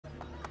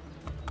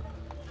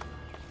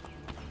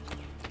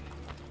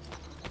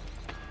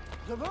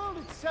The world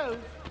itself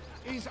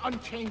is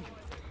unchanging.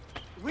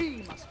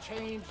 We must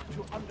change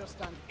to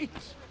understand it.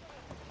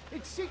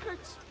 Its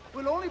secrets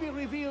will only be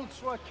revealed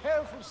through a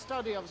careful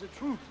study of the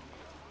truth.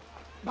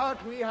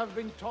 But we have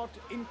been taught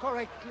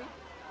incorrectly.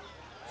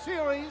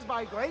 Theories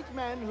by great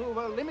men who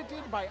were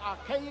limited by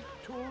archaic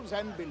tools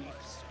and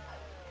beliefs.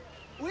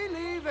 We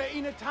live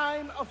in a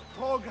time of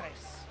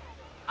progress.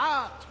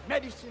 Art,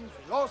 medicine,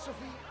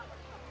 philosophy.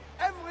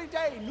 Every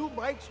day new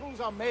breakthroughs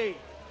are made.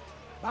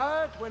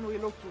 But when we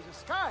look to the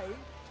sky,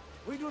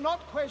 we do not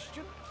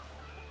question.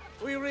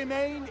 We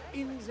remain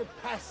in the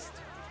past.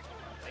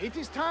 It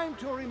is time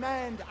to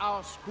remand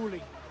our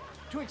schooling,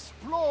 to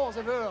explore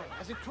the world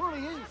as it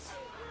truly is.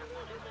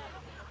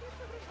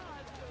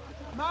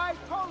 My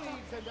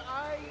colleagues and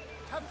I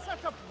have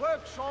set up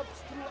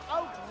workshops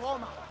throughout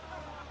Roma.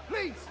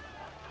 Please,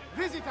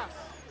 visit us.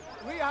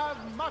 We have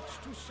much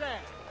to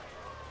share.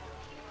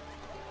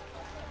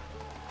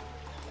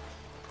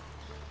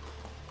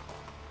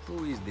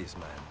 Who is this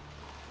man?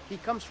 He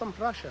comes from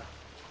Prussia.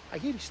 I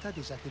hear he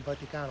studies at the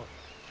Vaticano,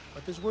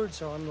 but his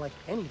words are unlike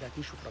any that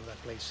issue from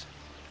that place.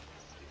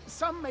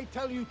 Some may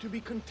tell you to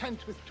be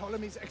content with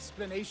Ptolemy's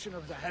explanation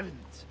of the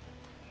heavens.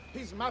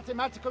 His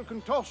mathematical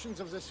contortions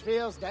of the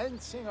spheres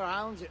dancing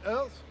around the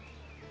Earth.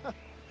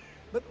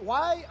 But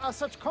why are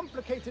such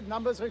complicated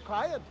numbers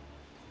required?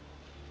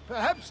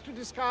 Perhaps to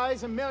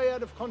disguise a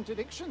myriad of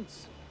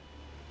contradictions.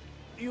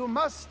 You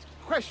must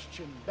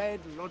question bad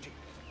logic.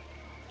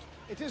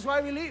 It is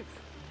why we live,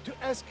 to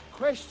ask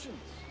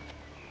questions.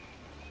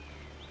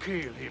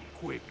 Kill him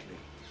quickly.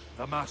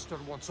 The Master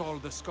wants all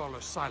the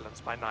scholars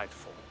silenced by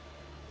nightfall.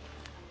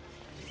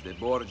 If the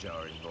Borgia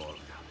are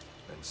involved,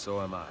 then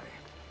so am I.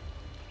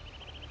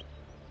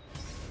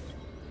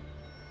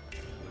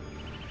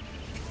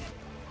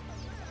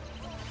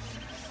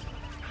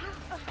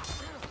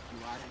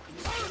 You are an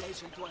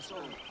inspiration to us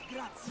all.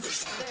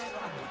 Grazie.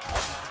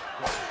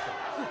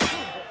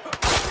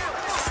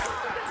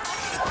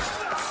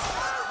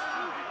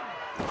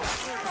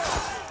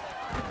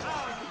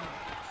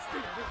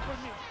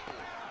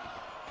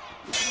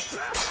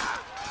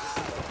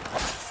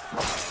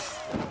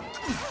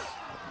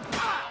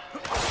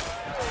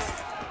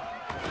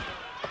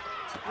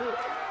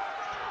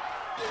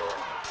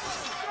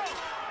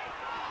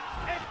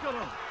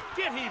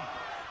 Get him!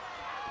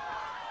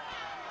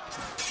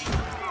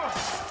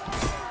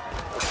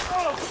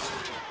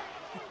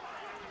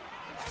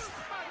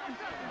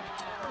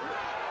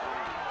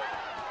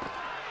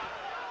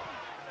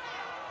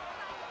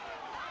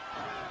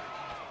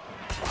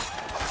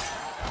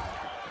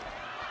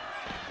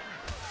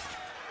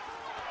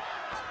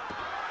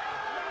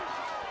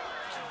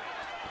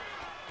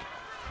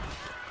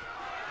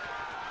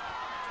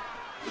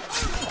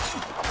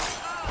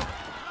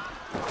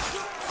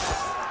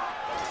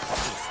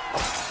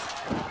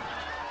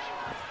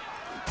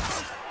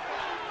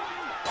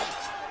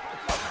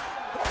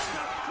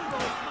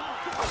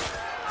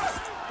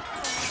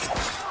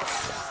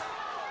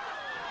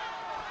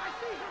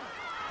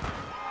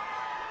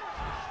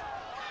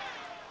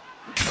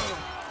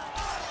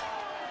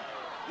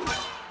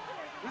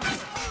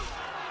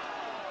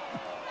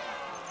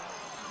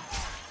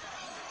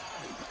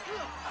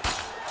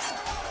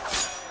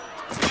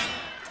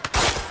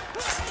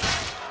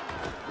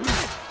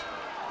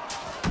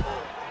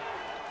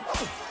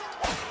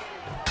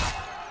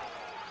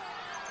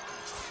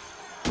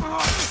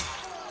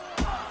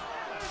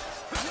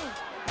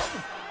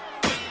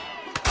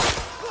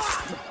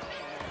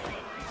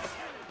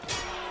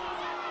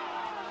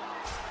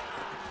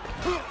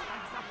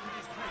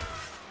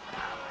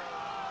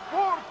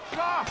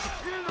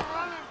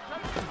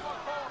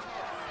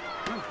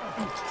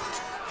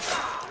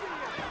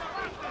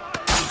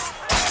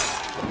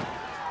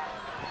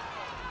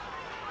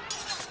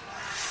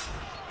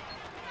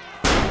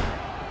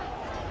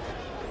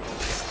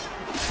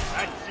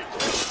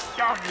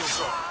 Down you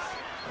go!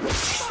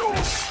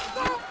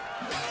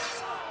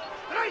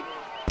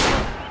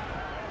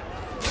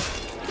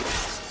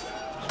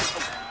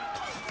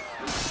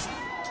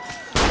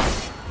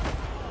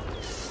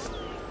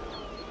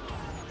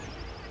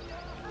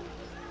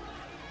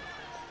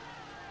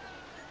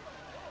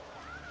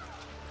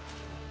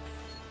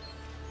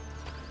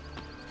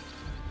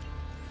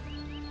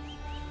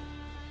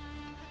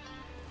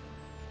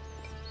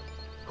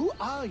 Who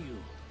are you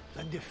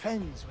that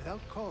defends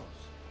without cause?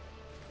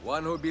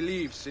 One who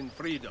believes in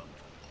freedom.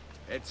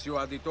 Ezio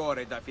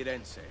Auditore da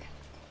Firenze.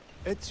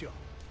 Ezio.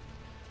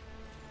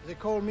 They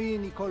call me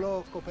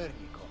Niccolò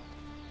Copernico.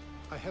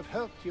 I have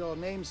heard your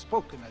name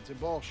spoken at the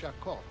Borgia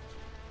court.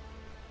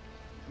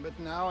 But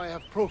now I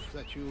have proof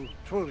that you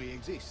truly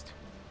exist.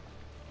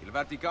 Il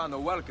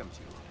Vaticano welcomes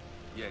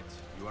you. Yet,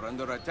 you are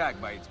under attack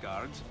by its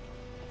guards.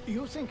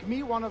 You think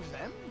me one of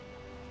them?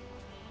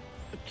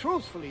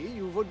 Truthfully,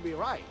 you would be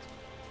right.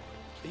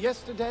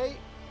 Yesterday,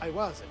 I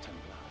was a Templar.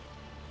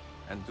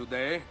 And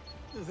today?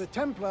 The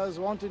Templars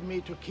wanted me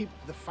to keep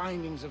the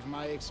findings of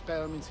my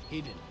experiments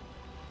hidden.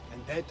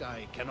 And that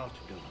I cannot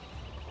do.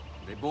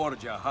 The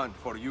Borgia hunt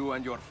for you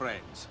and your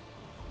friends.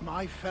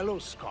 My fellow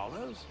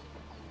scholars?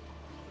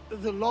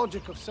 The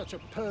logic of such a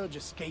purge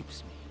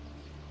escapes me.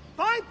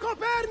 Find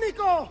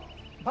Copernicus!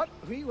 But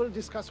we will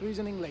discuss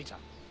reasoning later.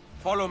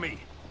 Follow me.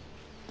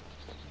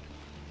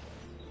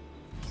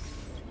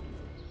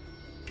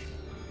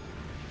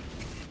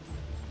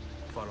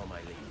 Follow my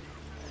lead.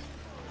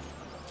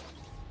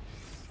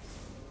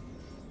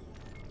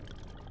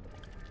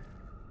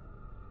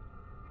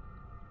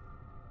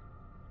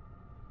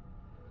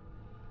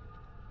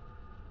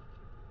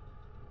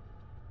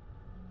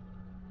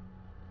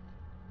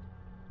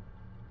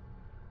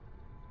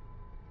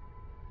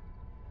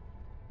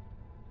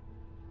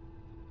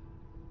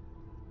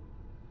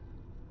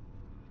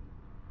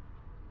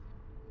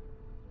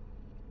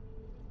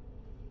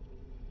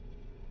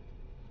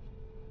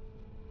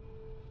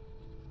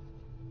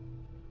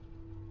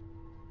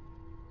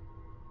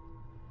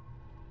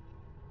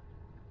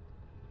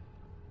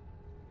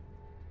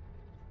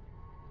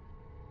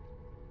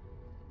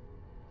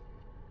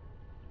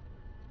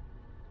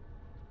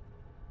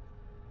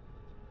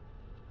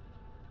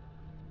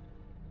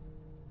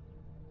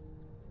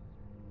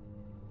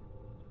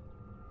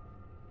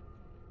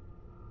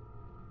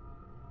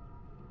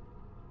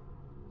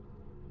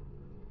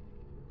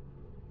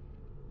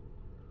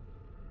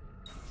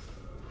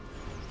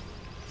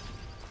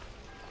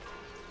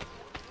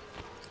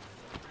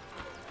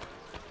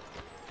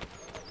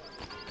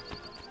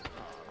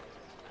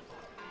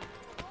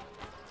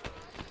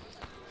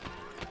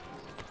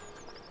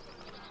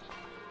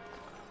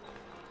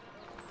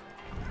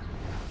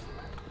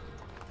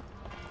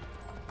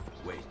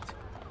 Wait.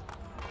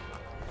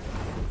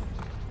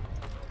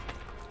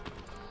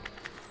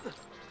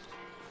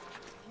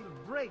 He'll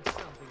break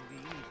something, the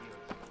idiot.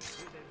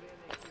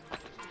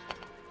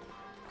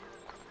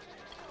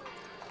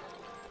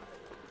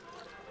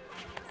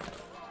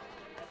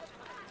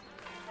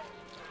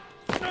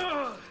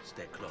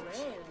 Stay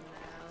close.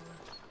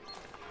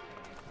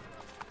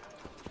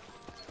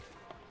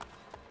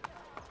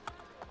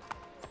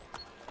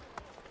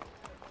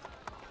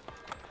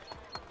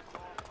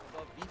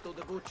 Vito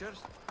the Butcher's?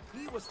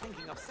 He was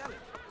thinking of selling.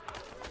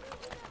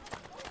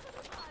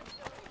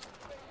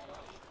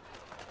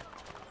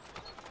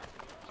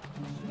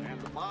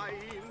 And by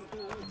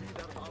into the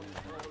downfall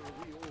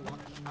we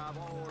watch have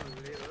all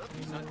lived.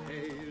 It's a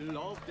tale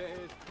of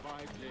death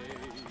by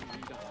blade,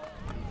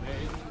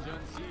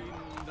 vengeance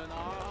in the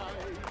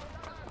night.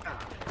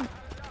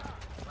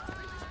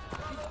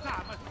 Kita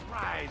must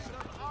rise.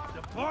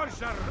 The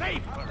Borgia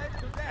rape her,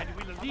 and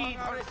will lead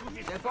her to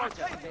his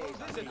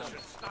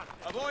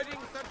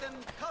Avoiding certain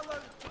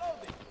colored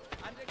clothing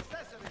and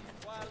accessories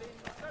while in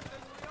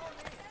certain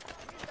rioni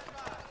is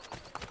advised.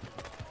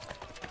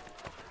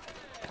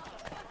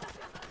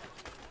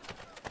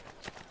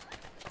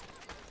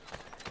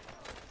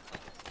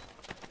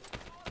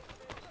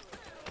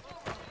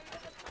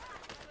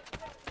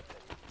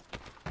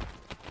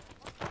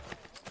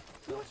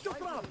 What's your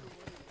problem?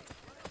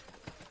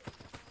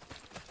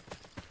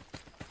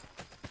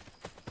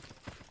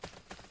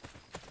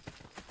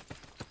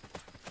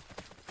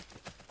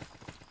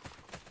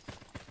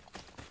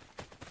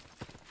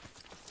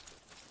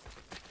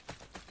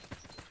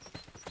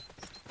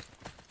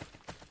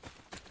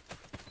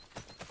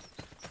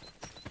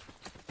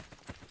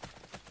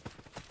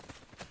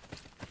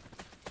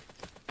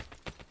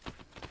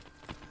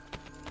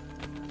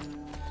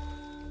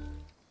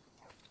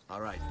 All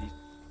right,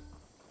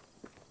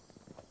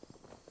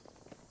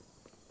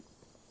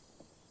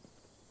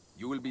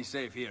 you will be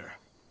safe here.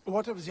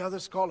 What of the other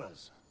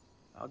scholars?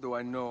 How do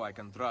I know I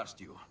can trust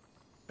you?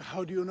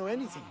 How do you know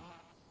anything?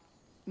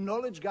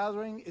 Knowledge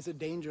gathering is a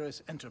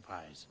dangerous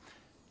enterprise.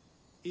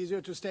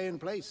 Easier to stay in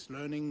place,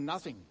 learning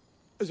nothing,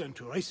 than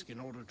to risk in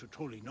order to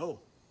truly know.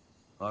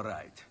 All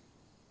right.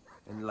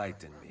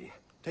 Enlighten me.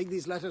 Take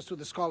these letters to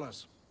the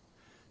scholars.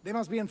 They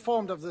must be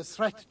informed of the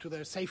threat to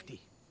their safety.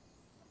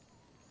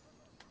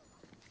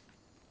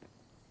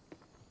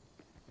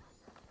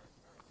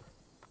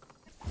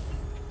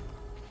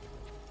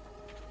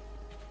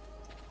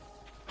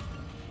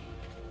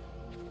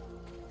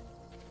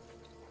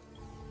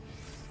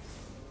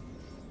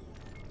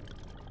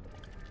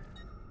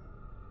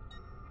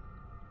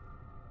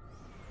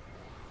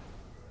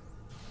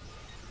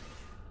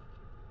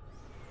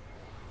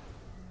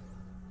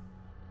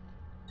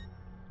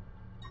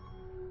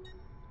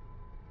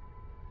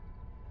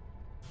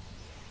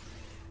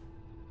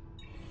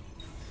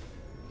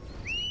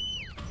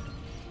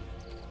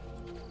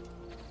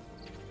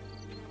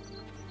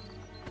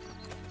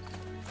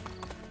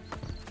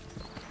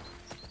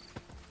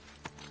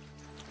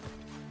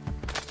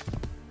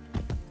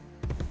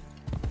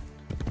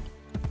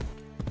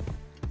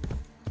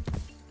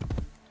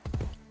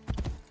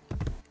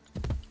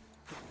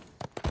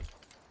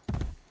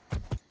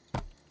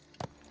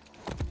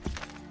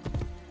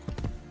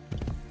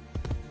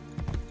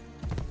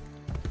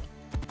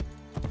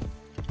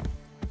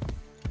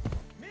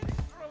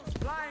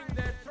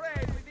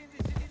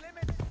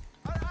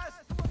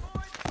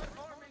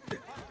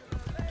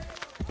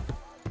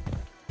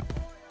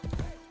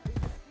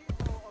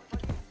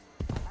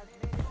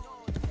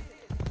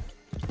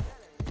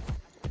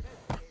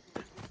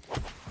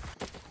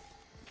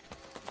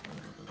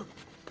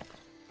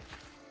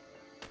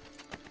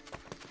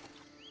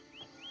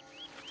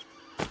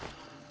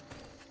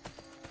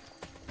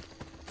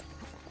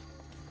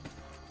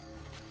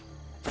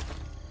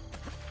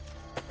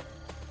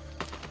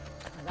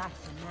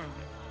 That's a man.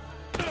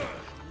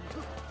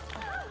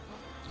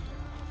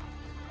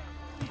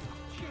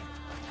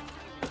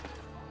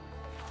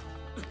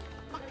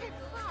 Ma che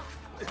fa?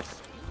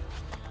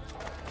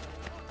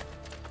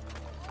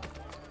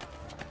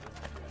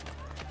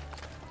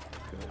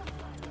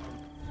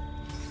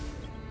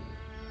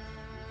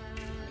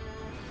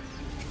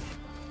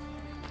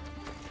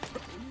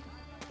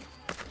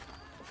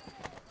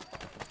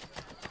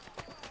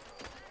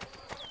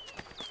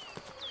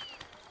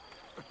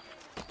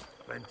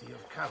 Plenty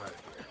of cover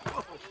here.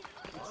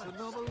 It's a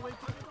novel way to...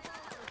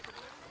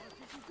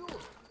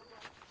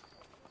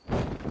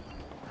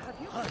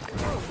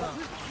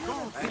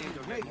 I need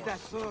to get more.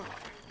 that book.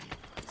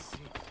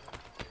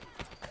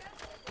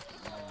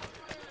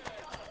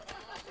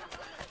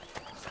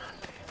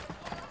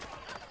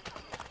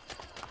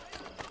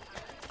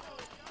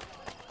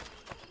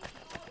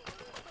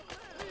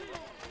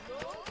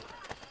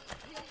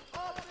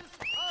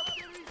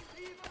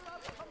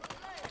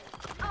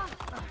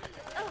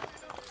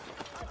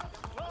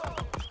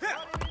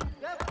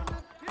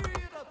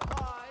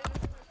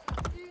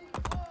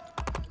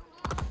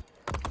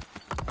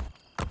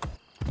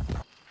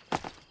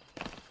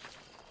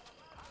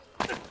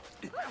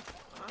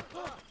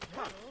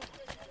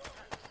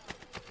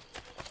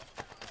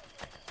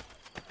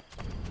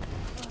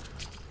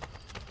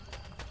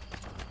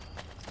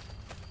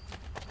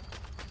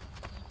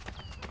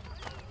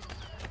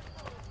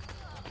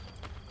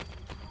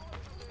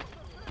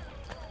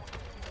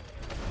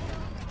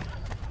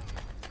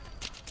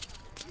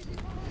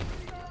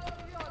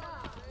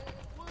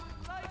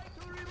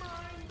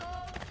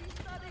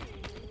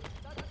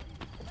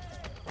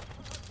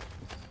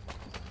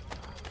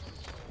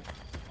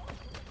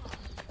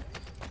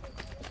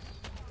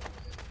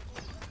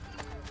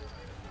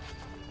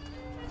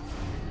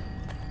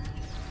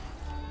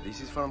 This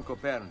is from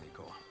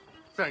Copernicus.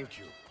 Thank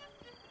you.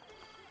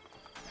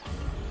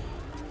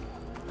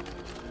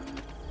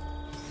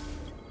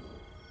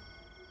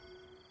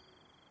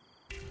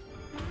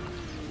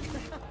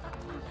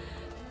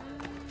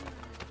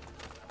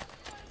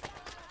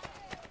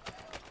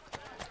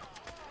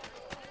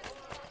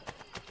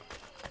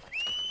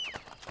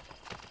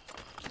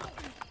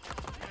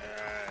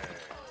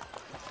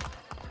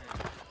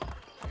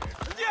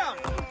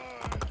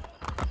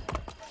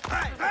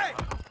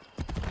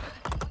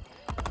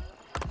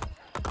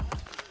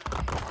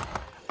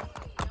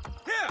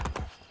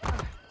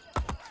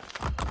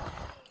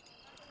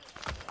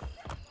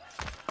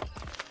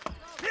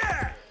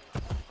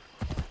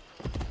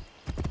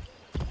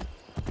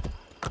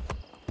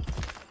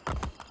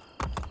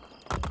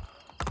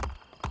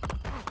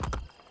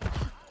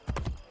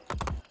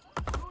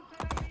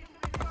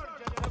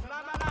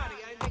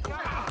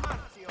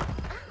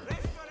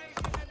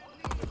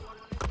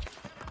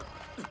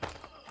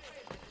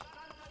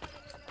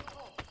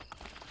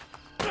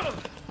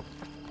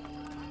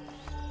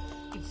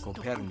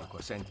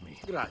 Copernicus sent me.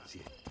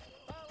 Grazie.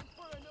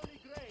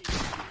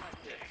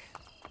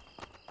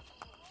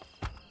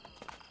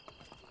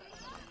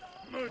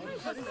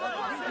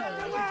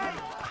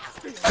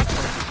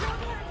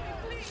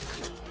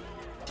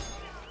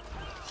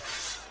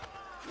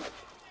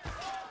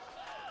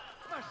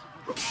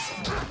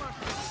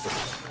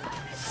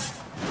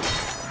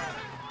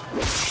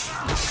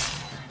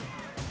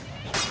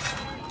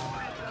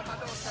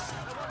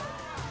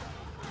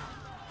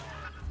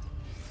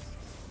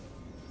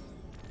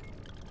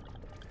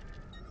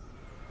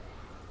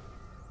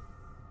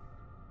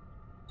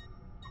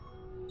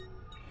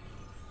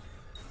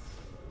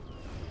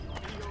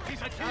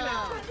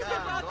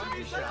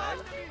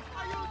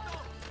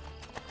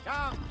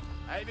 Come,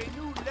 I have a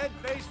new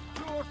lead-based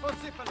cure for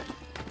syphilis.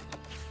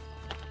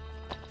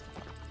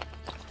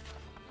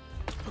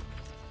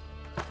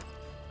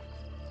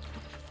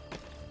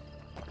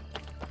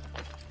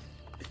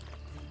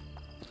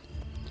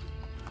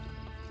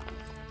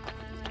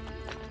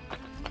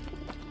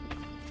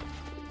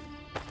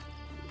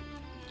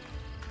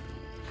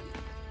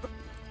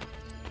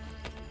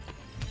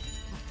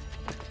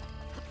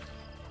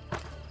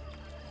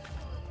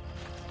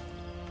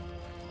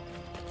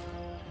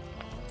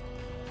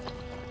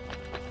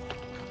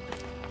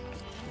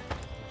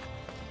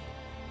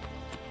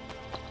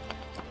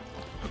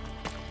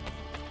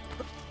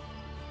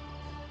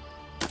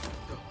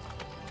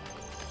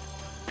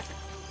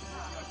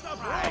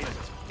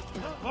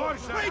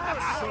 Borgia!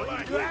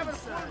 You haven't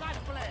seen that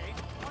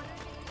plague?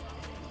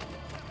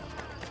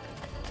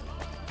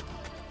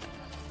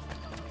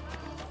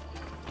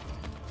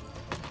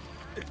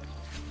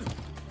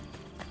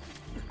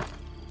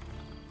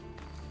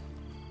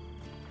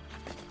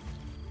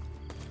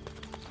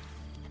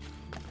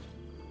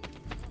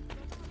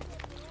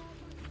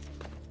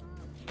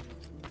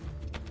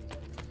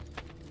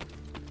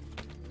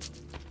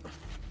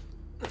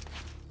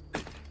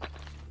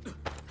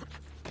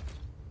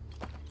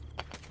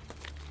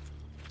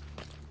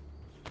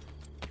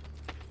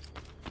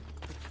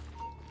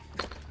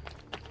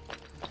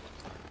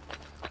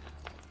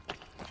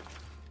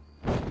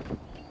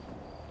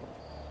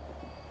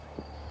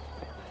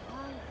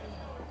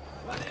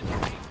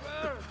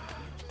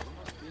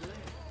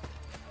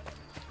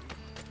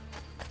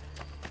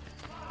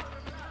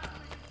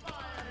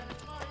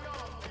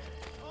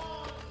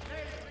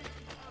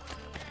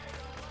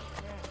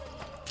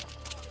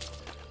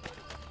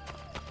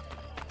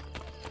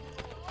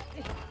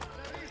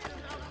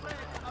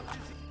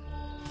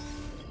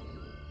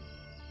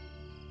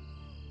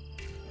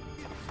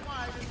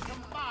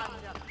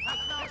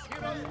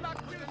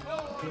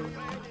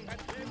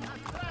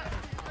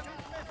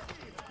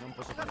 non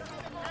posso fare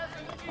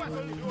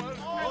niente.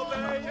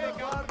 Obey the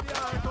guardia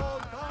at all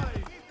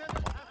times!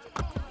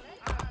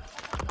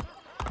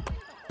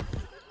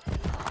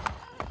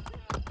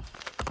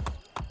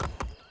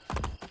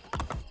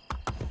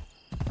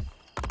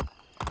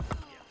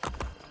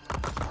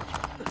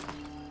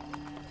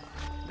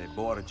 The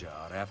Borgia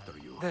are after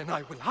you. Then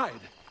I will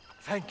hide.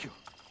 Thank you.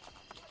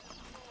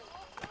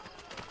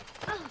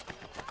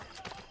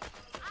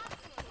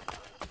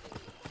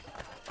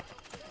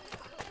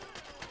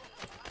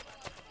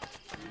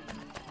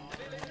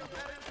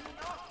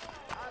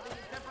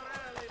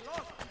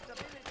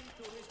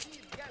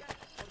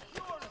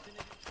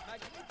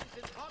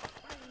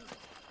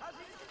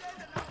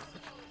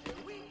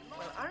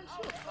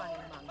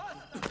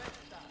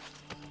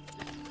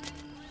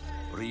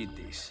 Read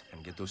this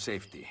and get to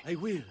safety. I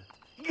will.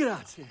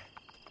 Grazie.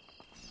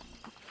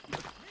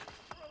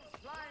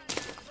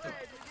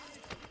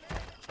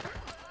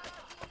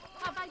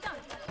 Have I done?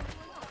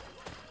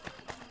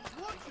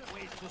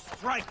 Ways to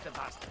strike the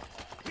bastard.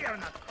 We are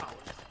not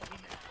cowards.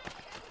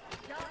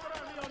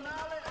 Camera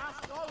Leonale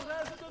asks all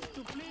residents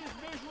to please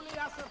visually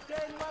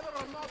ascertain whether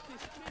or not the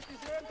street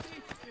is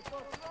empty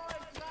before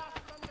throwing trash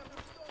on the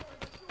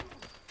restored shoes.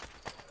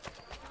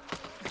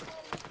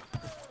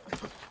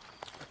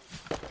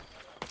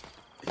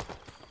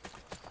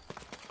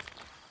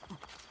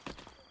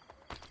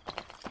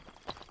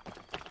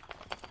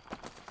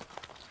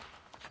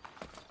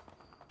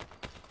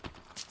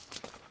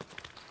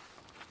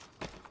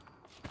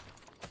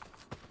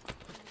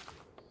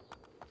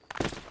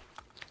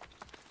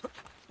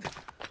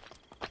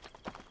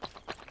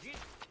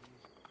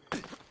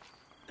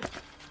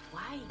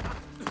 Why?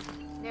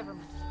 Never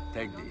mind.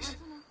 Take this.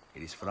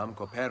 It is from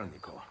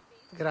Copernicus.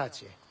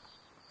 Grazie.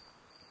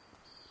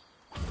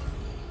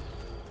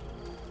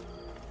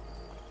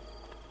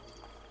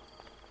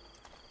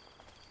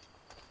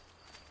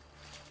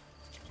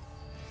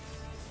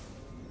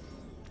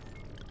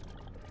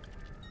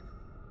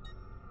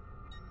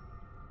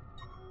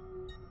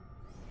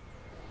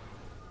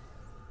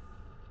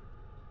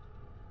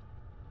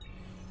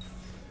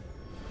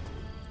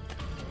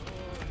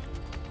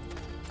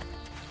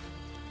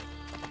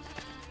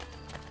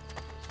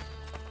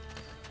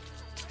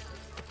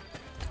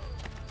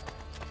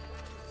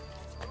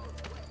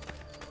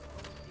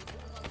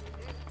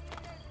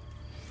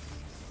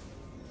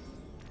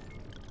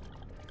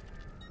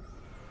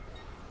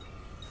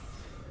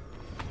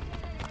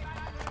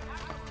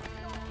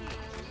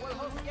 Will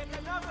host yet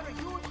another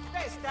huge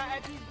festa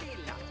at his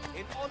villa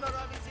in honor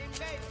of his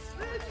immense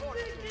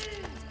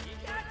misfortune.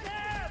 Get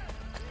him!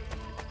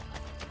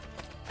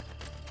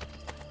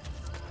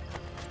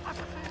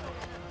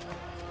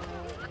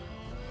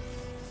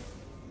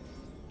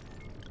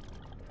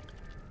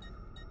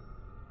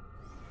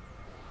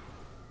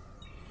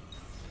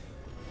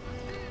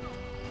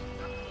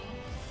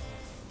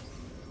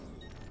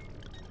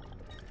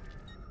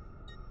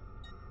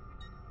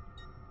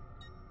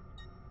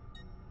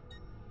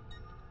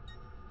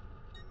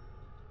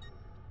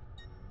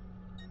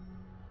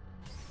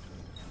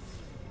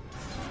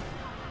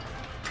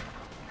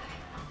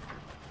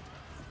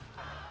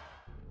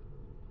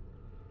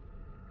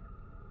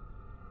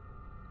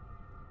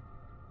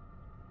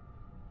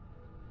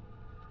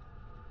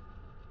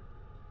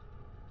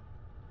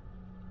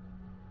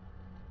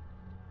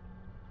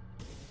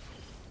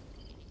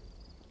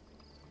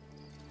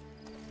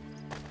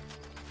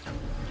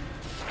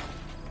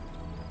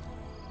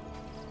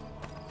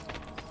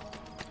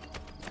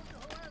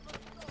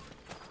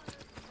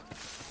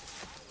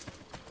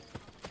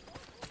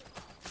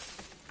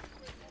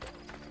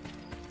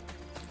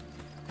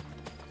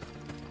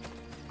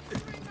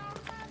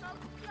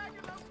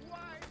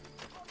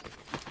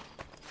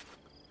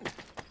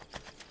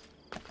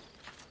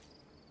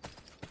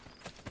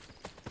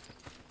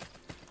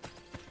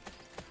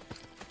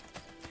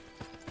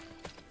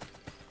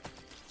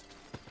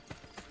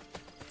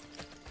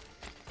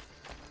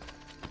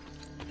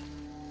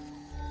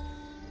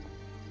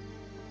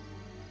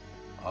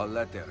 All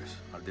letters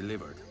are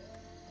delivered.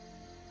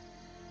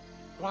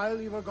 While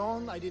you were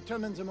gone, I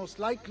determined the most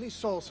likely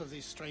source of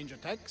these strange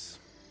attacks.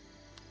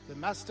 The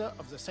Master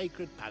of the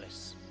Sacred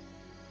Palace.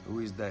 Who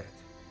is that?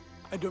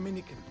 A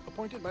Dominican,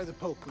 appointed by the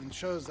Pope, who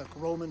ensures that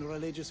Roman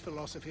religious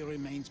philosophy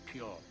remains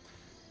pure.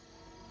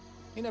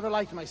 He never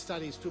liked my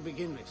studies to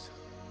begin with.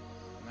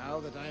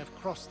 Now that I have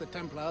crossed the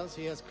Templars,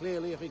 he has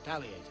clearly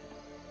retaliated.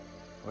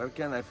 Where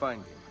can I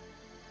find him?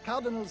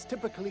 Cardinals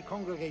typically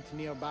congregate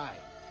nearby.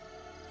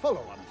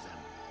 Follow one of them.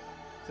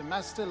 The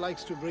Master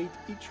likes to greet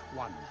each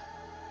one.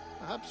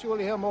 Perhaps you will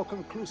hear more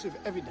conclusive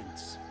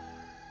evidence.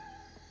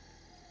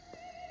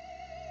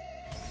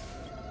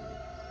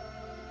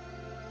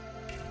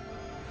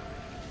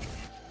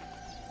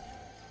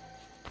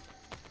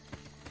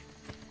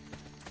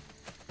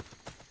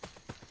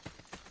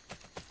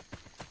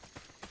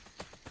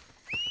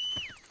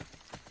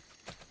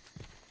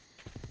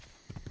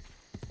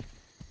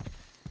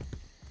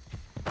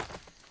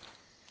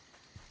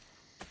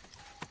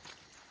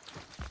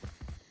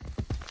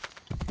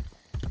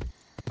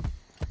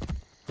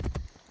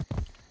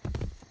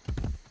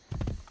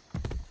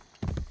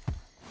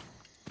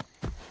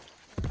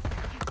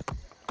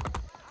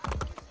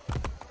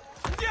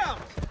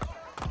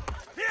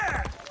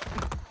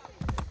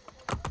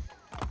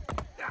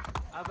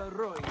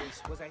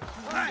 Averroes was a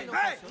human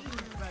rebel,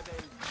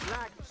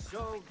 black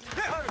soul,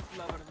 earth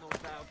lover, no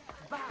doubt.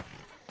 But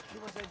he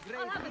was a great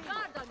I'll have a leader,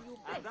 guard on you,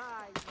 and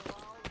bitch.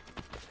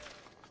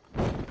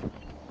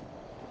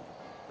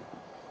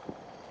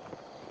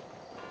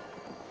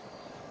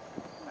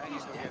 I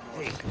know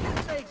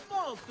It takes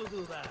balls to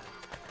do that.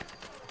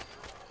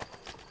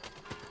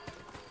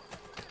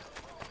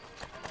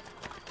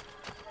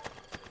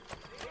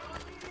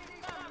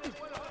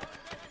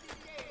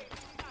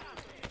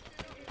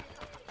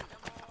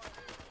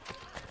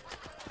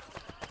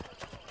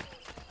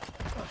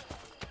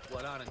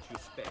 Well, aren't you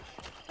special?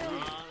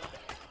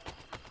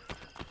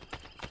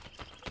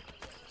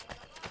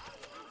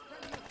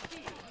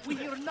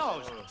 With your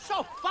nose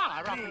so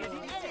far up in the air.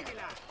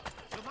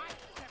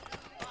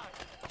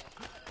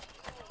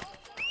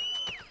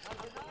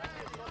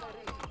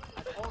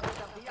 Ordered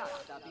a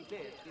piazza be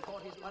built before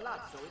his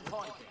palazzo in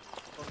Ponte,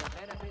 for the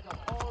benefit of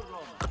all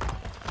Romans.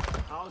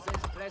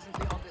 Houses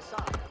presently on the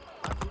site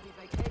are to be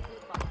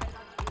vacated by tenants.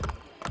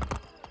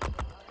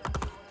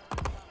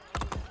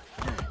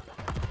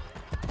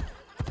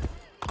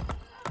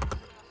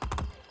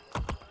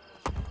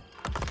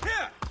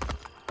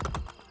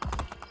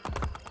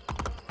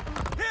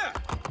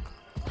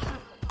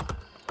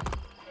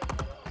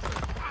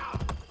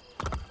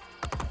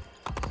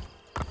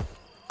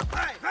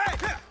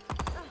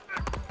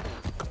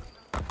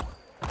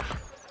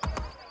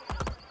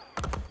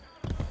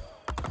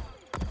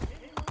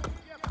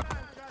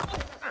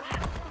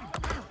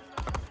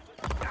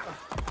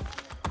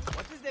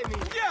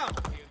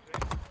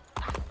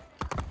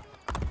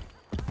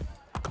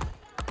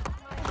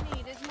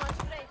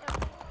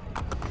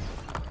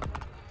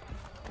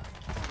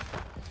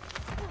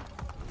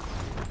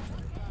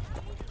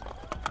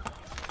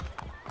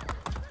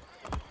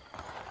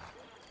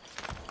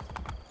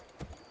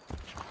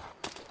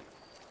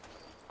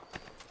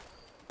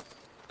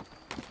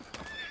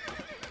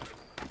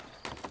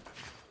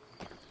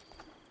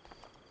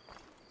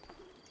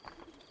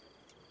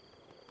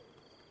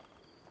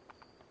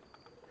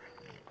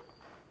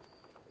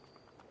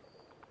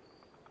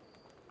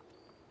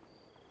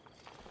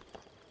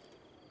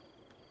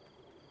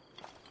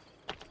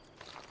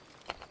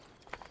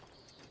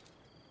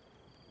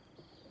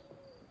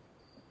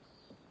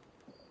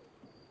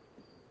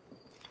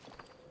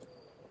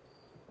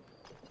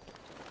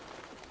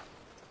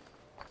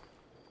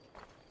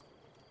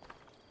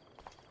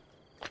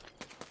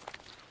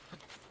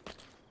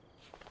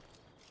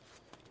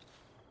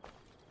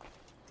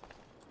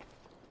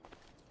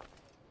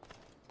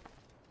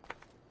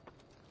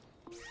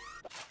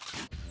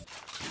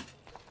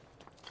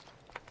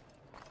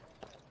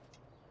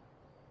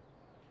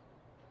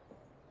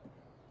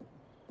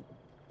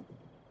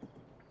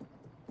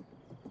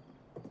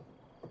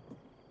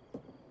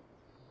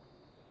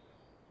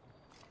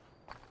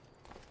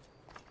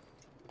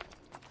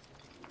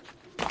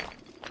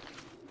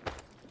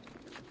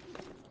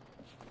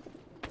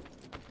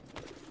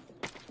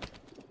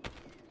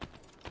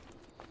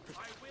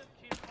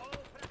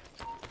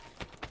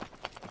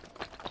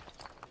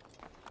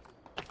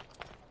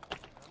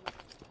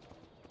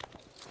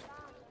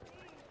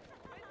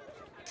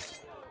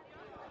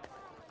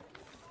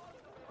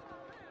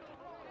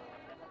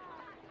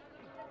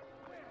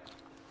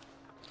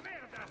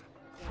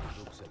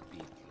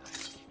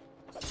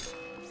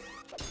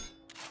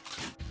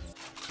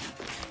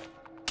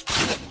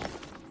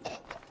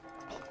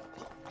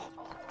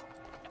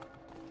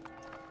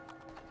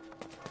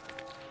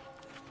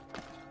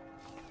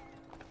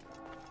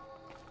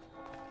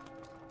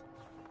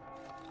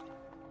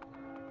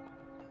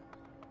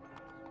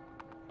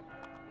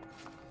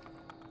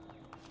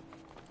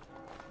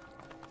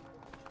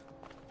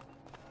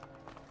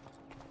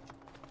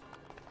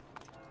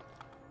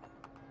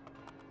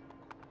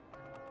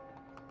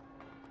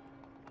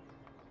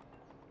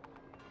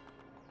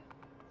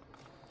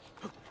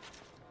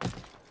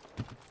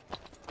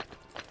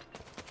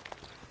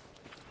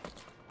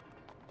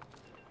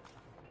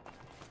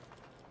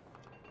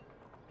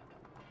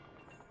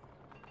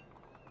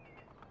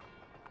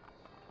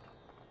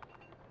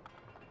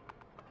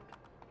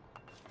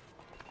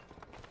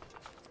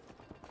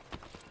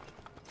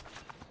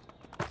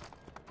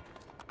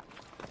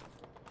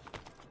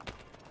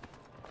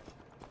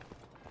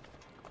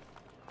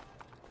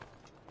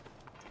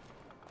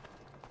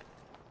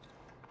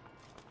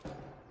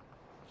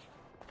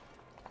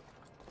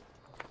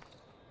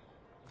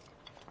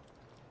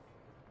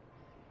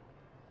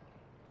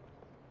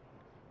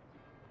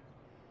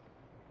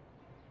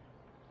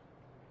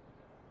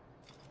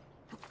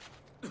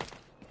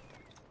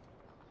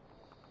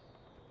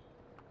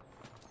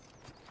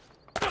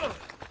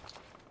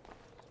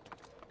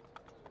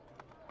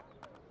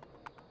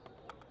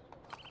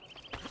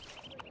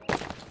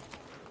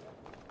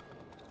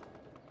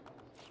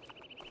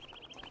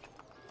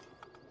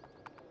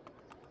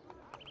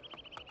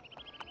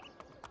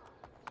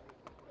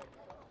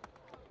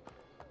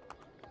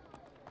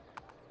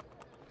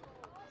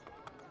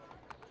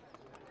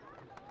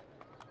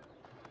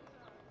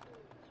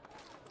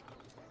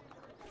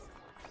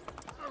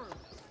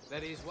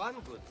 There is one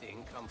good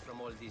thing come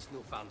from all this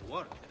newfound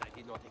work that I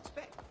did not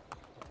expect.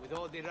 With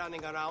all the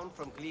running around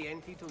from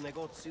clienti to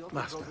negozio to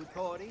Master,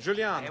 produttori,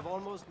 Giuliano, I have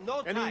almost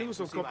no time any news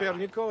to of see my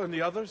Copernicus and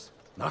the others?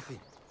 Nothing.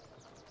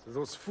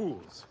 Those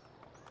fools,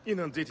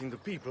 inundating the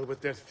people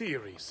with their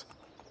theories.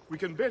 We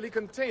can barely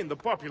contain the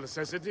populace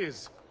as it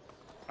is.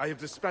 I have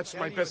dispatched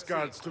my best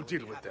guards to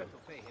deal with them.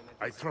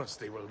 I trust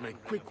they will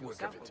make quick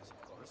work of it.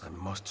 I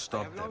must I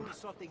stop have them. long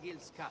sought the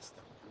guild's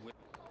custom.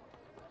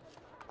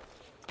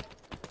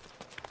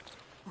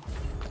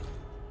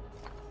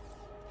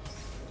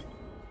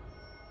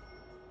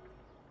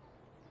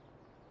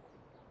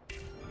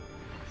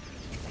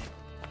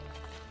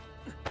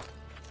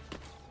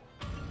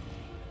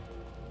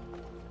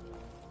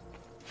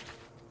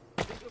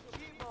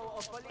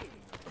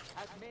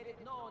 Has made it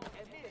known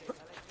a miracle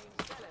has been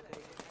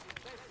celebrated and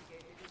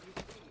investigated in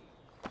his field.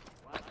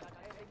 While not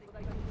having to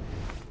like as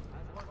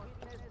was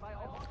witnessed by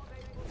all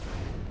faithful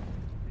friends,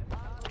 the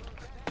battle of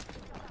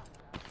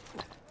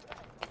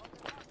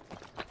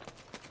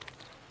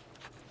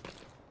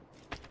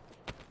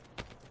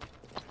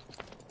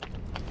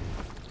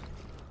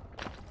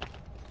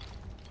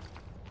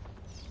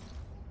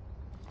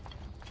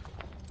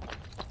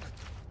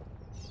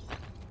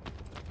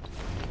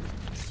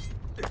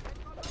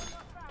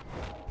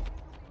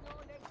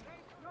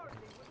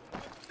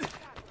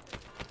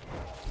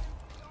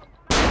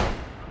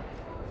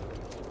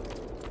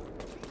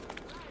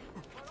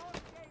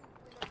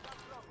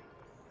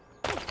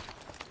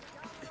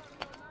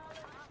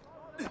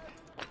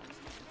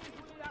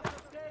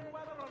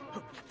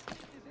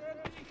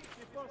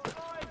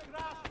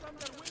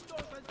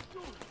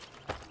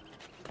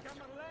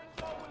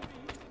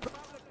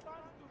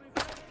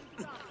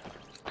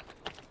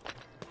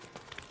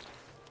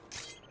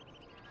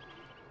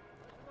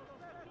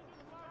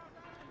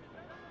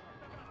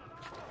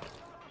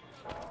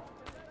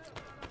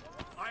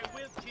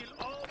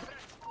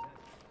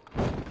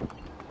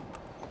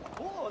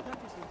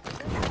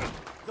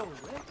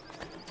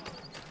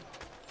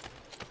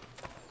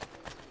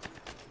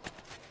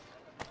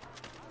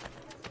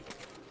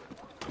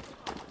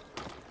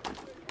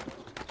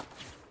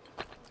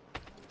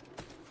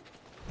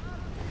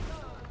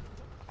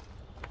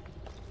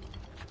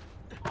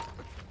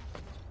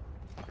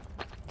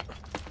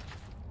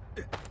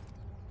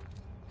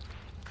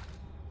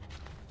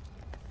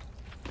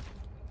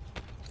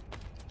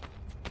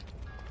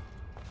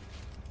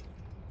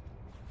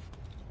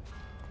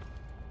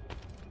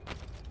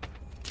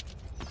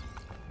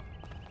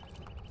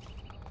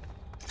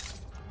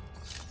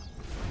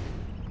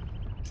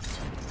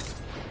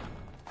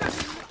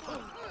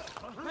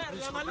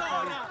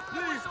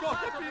Please, God,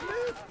 let me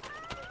live!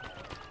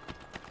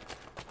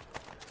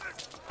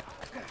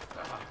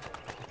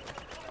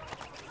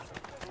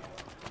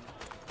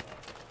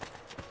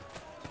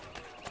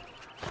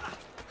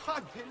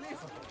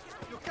 Unbelievable!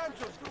 You can't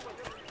just do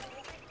whatever.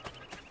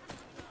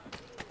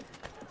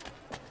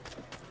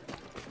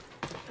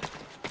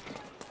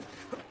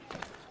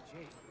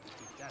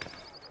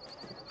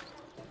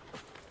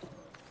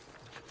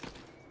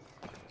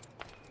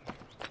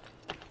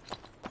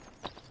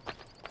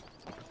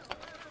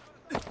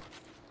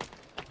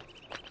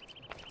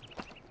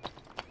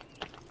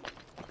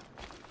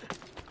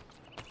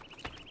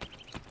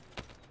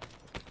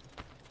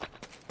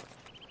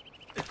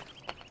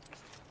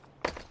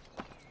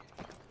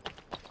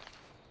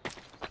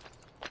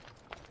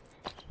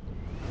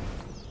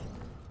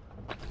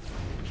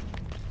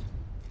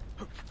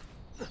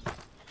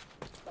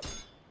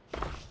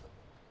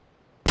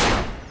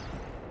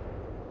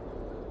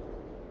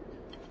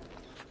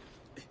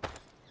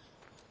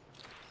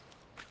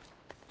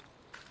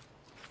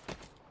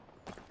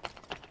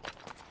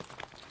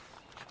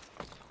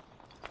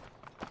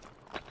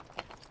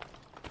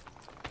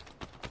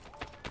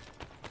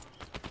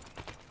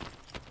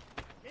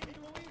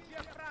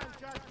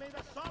 Has made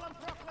a solemn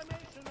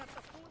proclamation that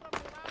the food of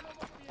Milano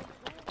must be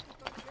improved to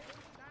contain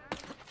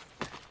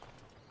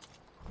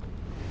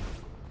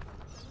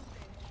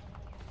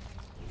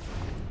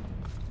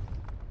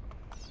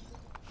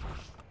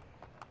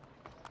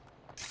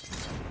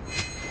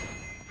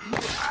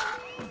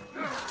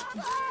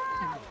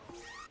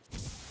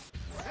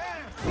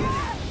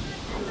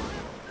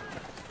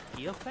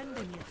Chi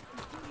offende mi?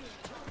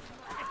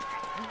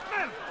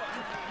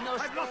 No,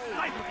 I've lost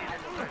sight of him!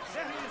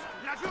 There he is!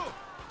 Laggiù!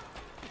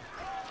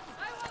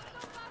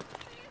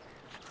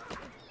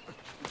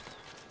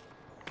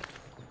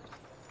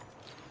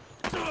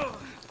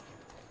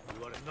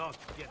 You are not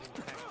getting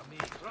past me.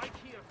 Right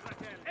here,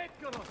 fratello.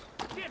 Eccolo!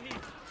 Get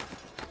him!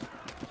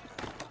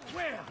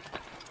 Where?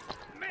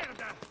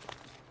 Merda!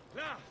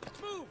 Là!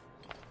 Move!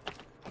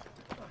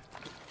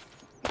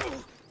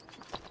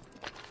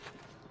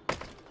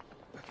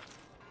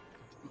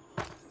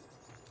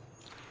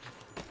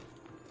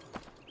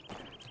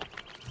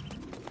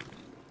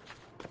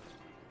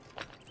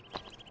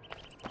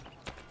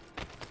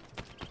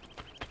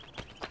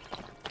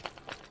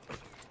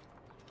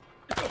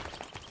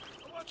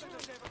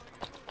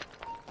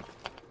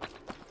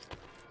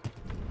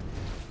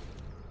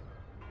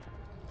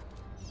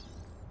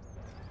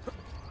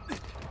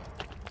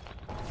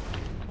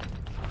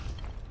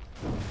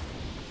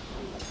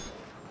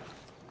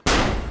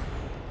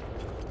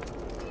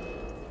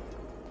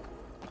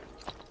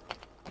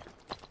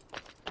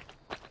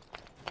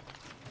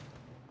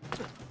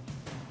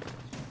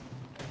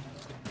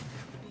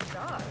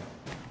 bizarre.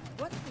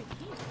 What's with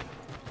him?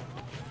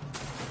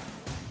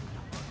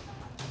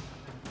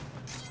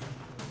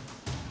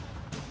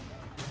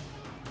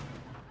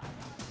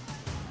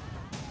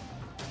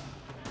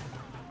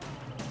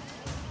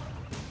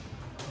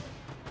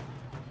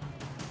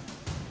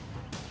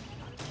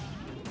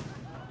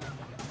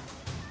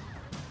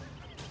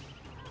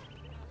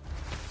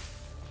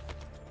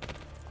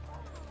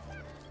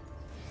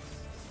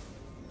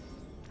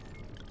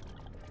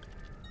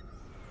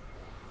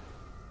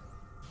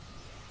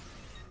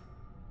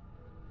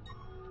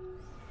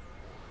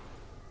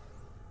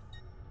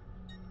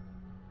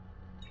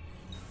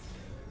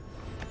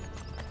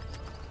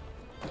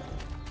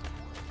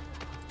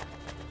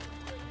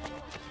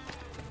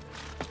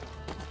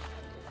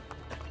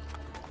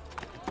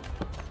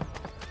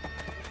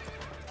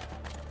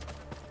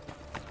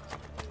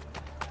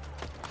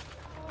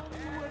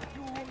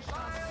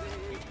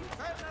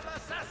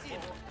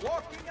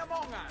 Walking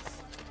among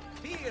us.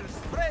 Fear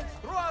spreads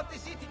throughout the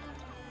city.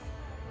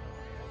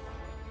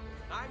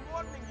 I'm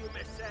warning you,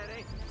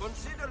 Cesare.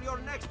 Consider your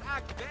next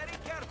act very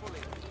carefully.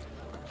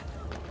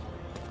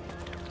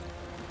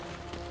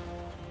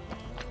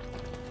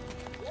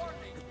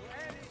 Warning to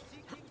any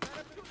seeking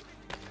therapeutic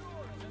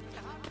cures and the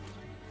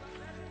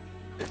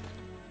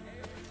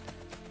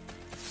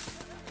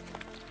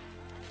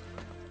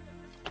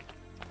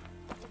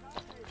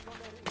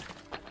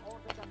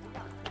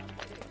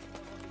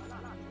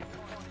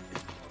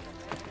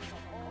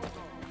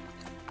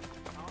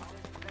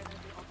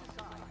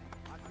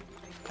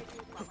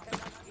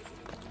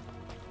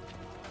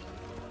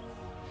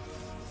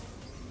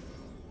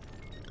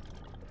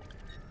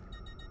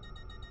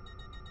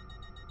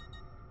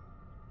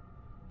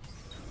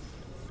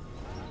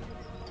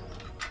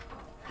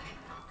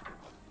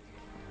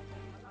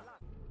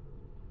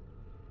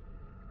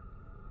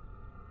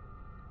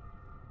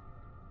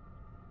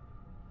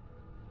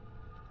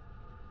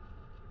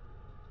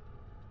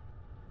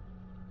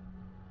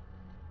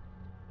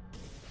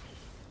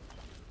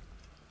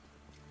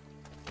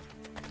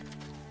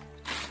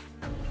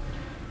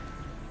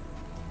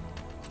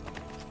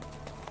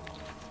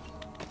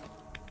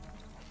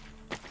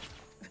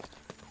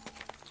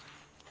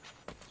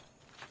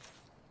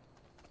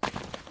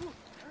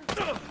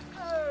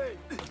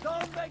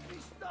Don't make me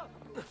stop!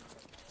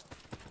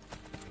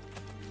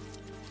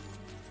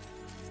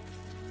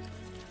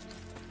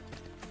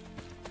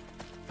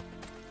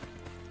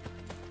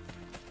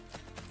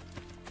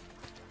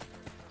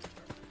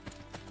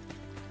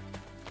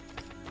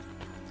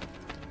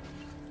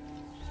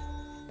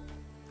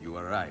 You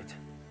are right.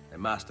 The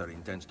master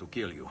intends to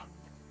kill you.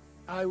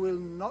 I will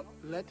not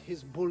let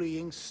his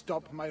bullying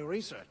stop my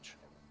research.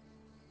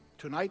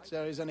 Tonight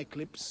there is an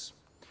eclipse.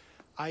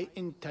 I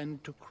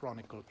intend to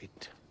chronicle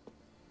it.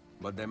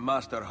 But the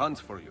master hunts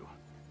for you.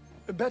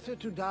 Better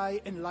to die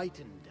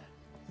enlightened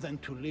than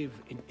to live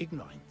in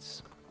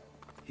ignorance.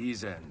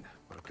 His end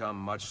will come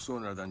much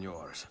sooner than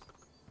yours.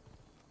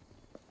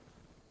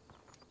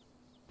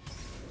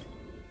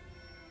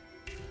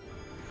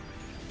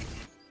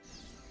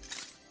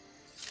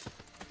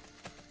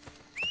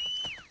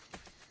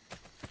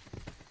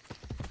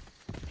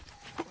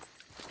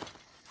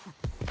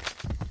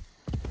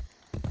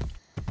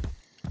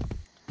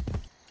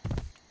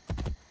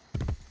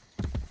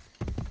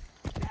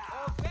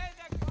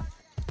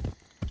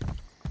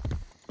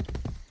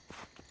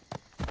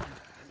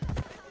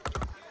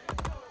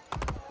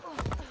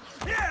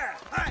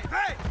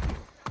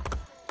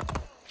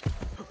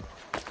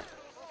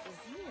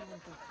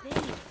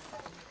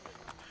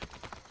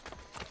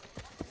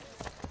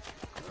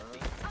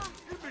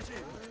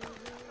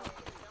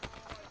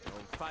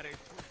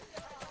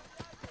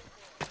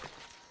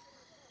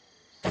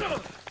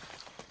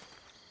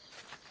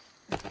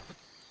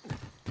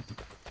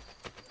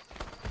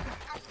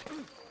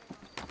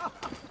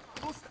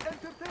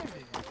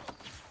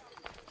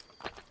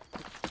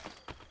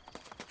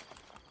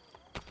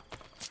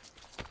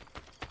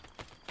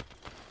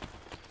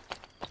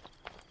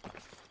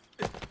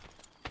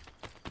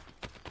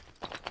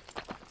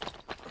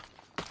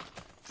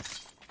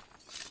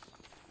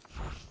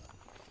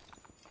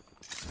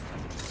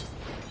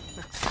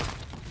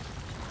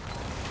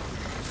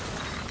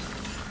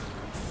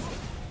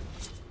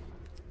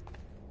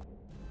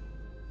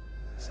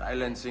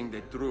 Silencing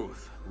the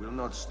truth will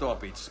not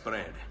stop its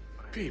spread.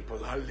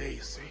 People are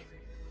lazy.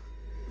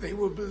 They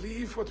will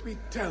believe what we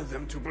tell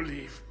them to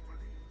believe.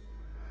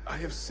 I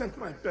have sent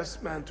my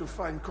best man to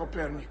find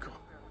Copernicus.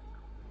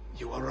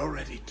 You are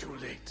already too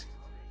late.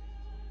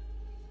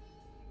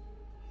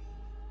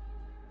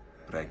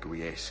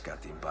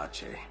 Requiescat in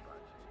pace.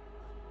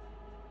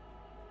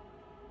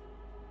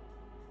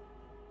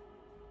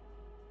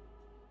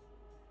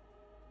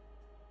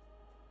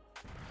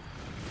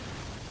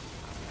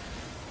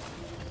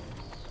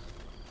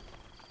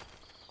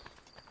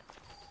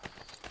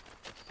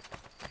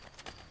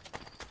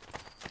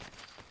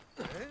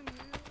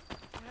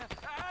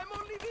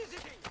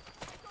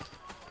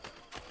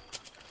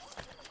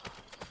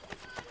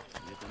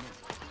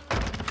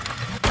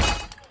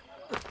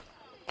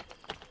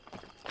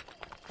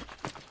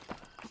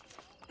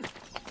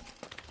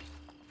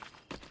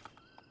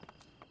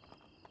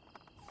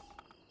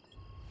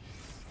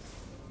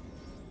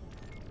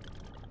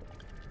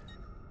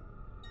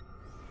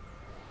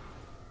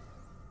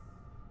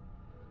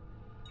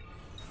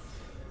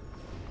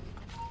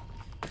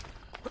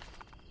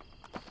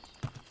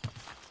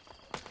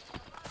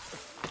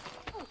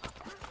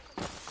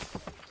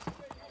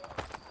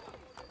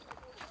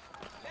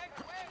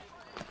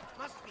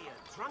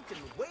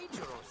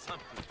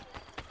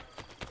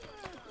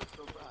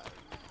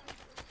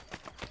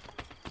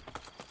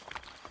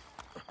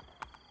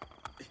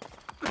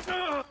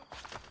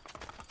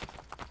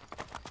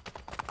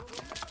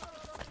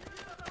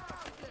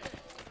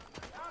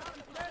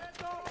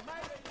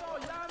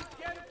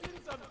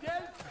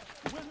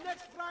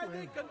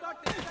 Friday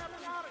conducted a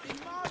seminar in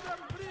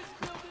modern bridge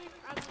building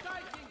and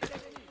diving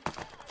techniques.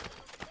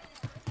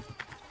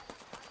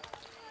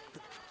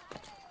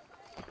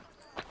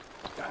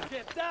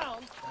 Get down!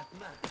 That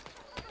man.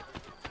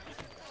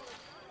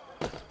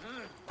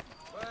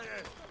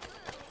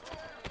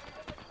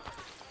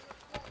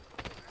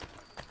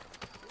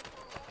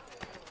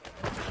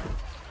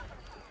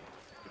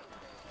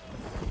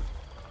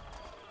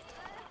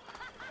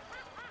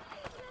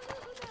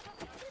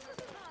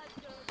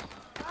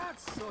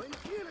 That's so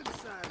impudent,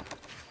 sir.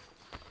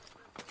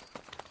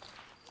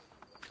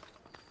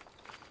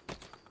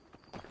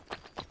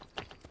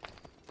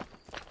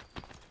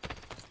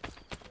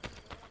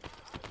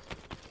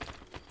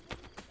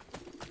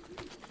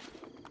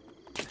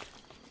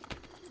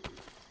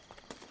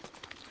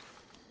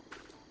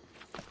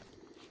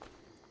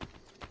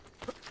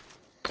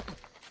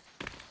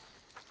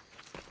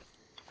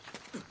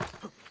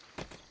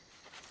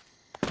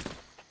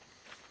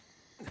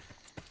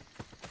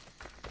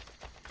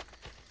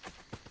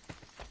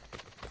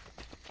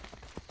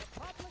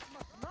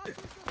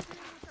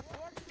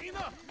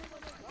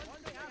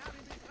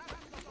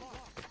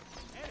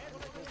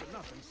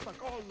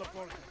 Stuck all the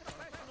porters.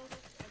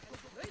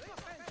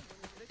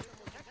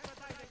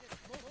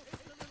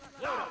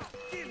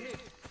 Kill him!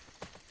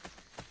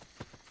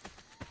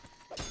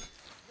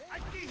 I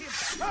kill him!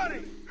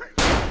 Hurry!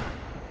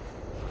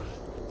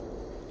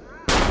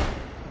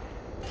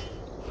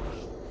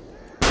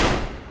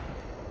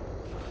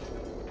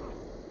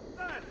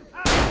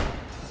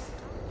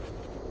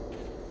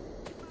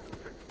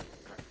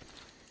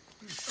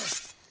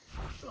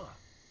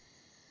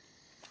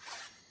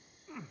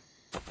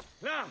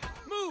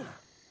 Move!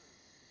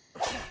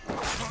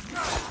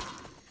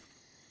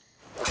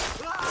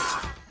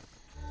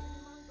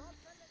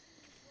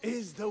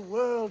 Is the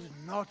world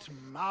not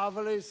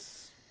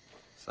marvelous?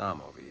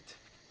 Some of it.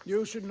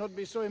 You should not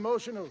be so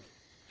emotional.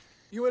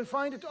 You will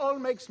find it all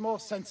makes more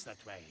sense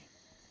that way.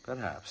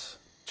 Perhaps.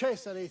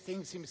 Cesare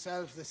thinks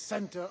himself the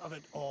center of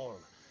it all,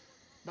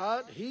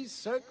 but he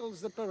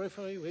circles the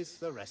periphery with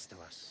the rest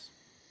of us.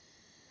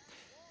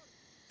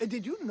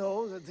 Did you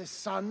know that the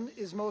sun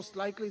is most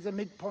likely the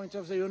midpoint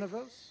of the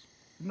universe,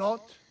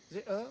 not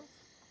the Earth?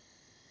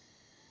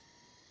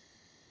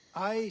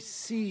 I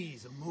see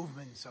the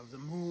movements of the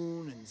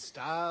moon and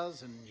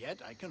stars, and yet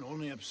I can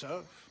only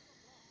observe.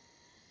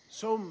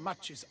 So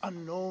much is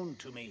unknown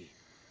to me.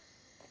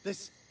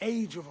 This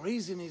age of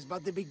reason is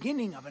but the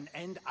beginning of an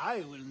end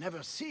I will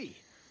never see.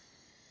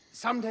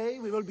 Someday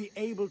we will be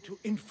able to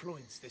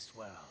influence this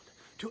world,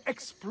 to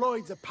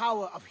exploit the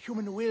power of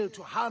human will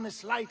to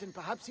harness light and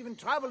perhaps even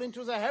travel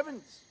into the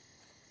heavens.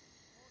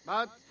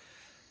 But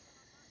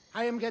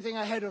I am getting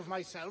ahead of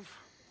myself.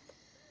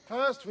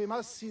 First, we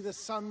must see the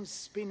sun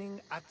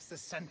spinning at the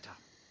center.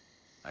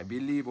 I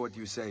believe what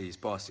you say is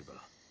possible.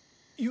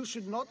 You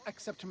should not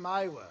accept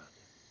my word.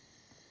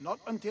 Not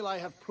until I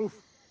have proof.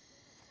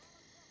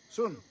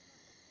 Soon.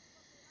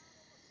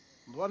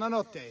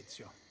 Buonanotte,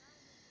 Ezio.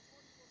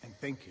 And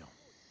thank you.